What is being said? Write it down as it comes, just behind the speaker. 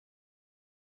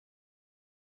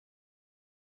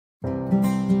Hi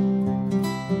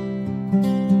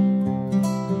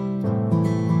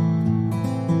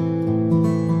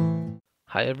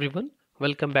everyone,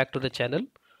 welcome back to the channel.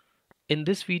 In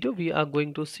this video, we are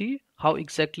going to see how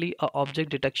exactly a object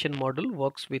detection model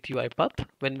works with UiPath.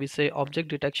 When we say object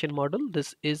detection model,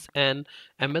 this is an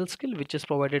ML skill which is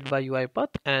provided by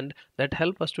UiPath and that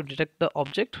help us to detect the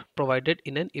object provided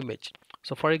in an image.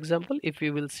 So for example, if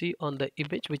you will see on the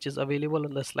image which is available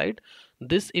on the slide,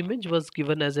 this image was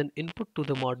given as an input to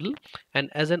the model, and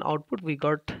as an output we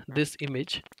got this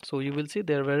image. So you will see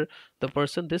there were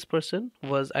this person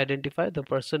was identified, the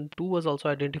person 2 was also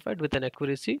identified with an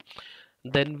accuracy.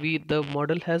 Then the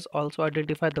model has also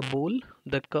identified the bowl,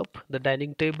 the cup, the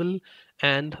dining table,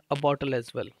 and a bottle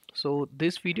as well. So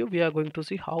this video we are going to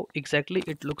see how exactly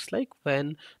it looks like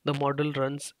when the model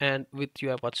runs and with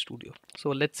UiPath Studio.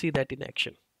 So let's see that in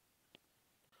action.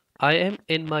 I am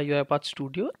in my UiPath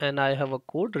Studio and I have a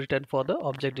code written for the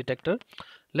object detector.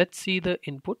 Let's see the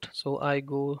input. So I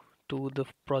go to the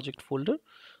project folder.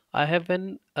 I have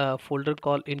an folder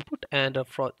called input and a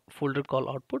folder called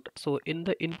output. So in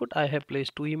the input I have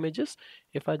placed two images.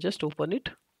 If I just open it,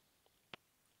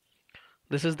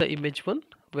 this is the image one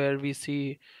where we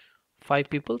see 5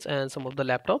 peoples and some of the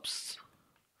laptops.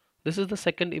 This is the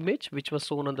second image which was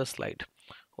shown on the slide.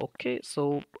 Okay,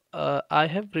 so I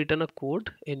have written a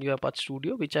code in UiPath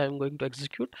Studio which I am going to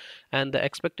execute, and the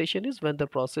expectation is when the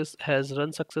process has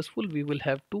run successful, we will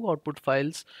have two output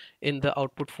files in the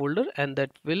output folder, and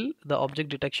that will the object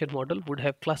detection model would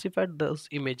have classified those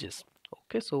images.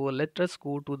 Okay, so let us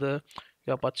go to the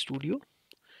UiPath Studio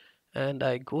and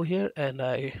I go here and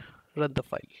I run the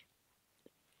file.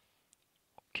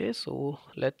 Okay, so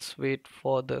let's wait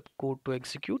for the code to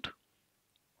execute.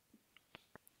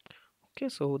 Okay,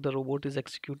 so the robot is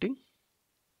executing.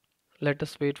 Let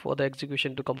us wait for the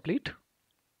execution to complete.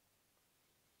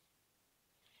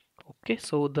 Okay,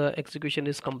 so the execution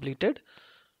is completed.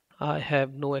 I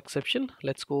have no exception.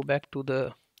 Let's go back to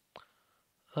the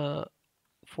uh,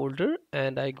 folder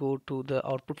and I go to the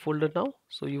output folder now.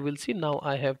 So you will see now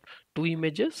I have two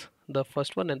images, the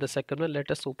first one and the second one. Let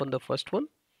us open the first one.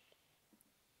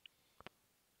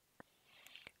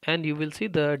 And you will see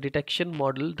the detection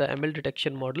model, the ML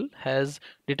detection model has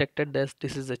detected this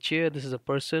is a chair, this is a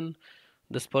person,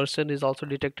 this person is also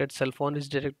detected, cell phone is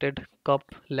detected, cup,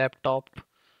 laptop,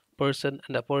 person,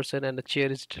 and a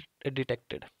chair is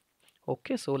detected.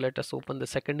 Okay, so let us open the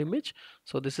second image.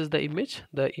 So this is the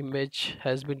image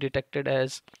has been detected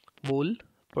as bowl,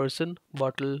 person,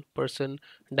 bottle, person,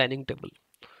 dining table.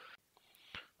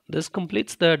 This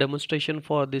completes the demonstration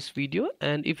for this video,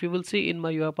 and if you will see in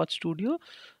my UiPath Studio,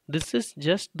 this is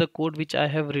just the code which I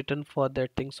have written for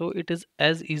that thing. So it is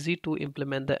as easy to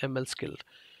implement the ML skill.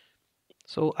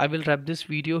 So I will wrap this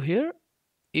video here.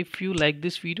 If you like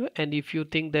this video and if you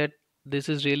think that this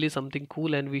is really something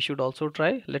cool and we should also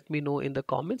try, let me know in the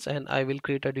comments and I will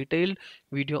create a detailed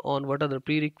video on what are the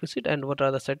prerequisites and what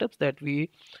are the setups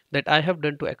that I have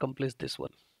done to accomplish this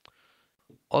one.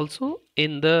 Also,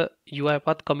 in the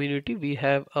UiPath community, we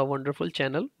have a wonderful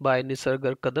channel by Nisarg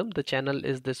Kadam. The channel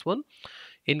is this one.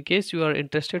 In case you are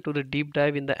interested to the deep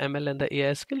dive in the ML and the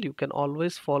AI skill, you can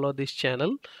always follow this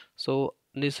channel. So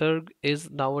Nisarg is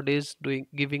nowadays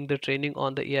giving the training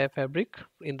on the AI fabric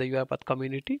in the UiPath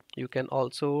community. You can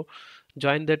also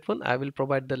join that one. I will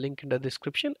provide the link in the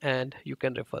description and you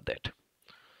can refer that.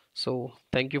 So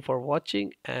thank you for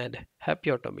watching and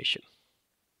happy automation.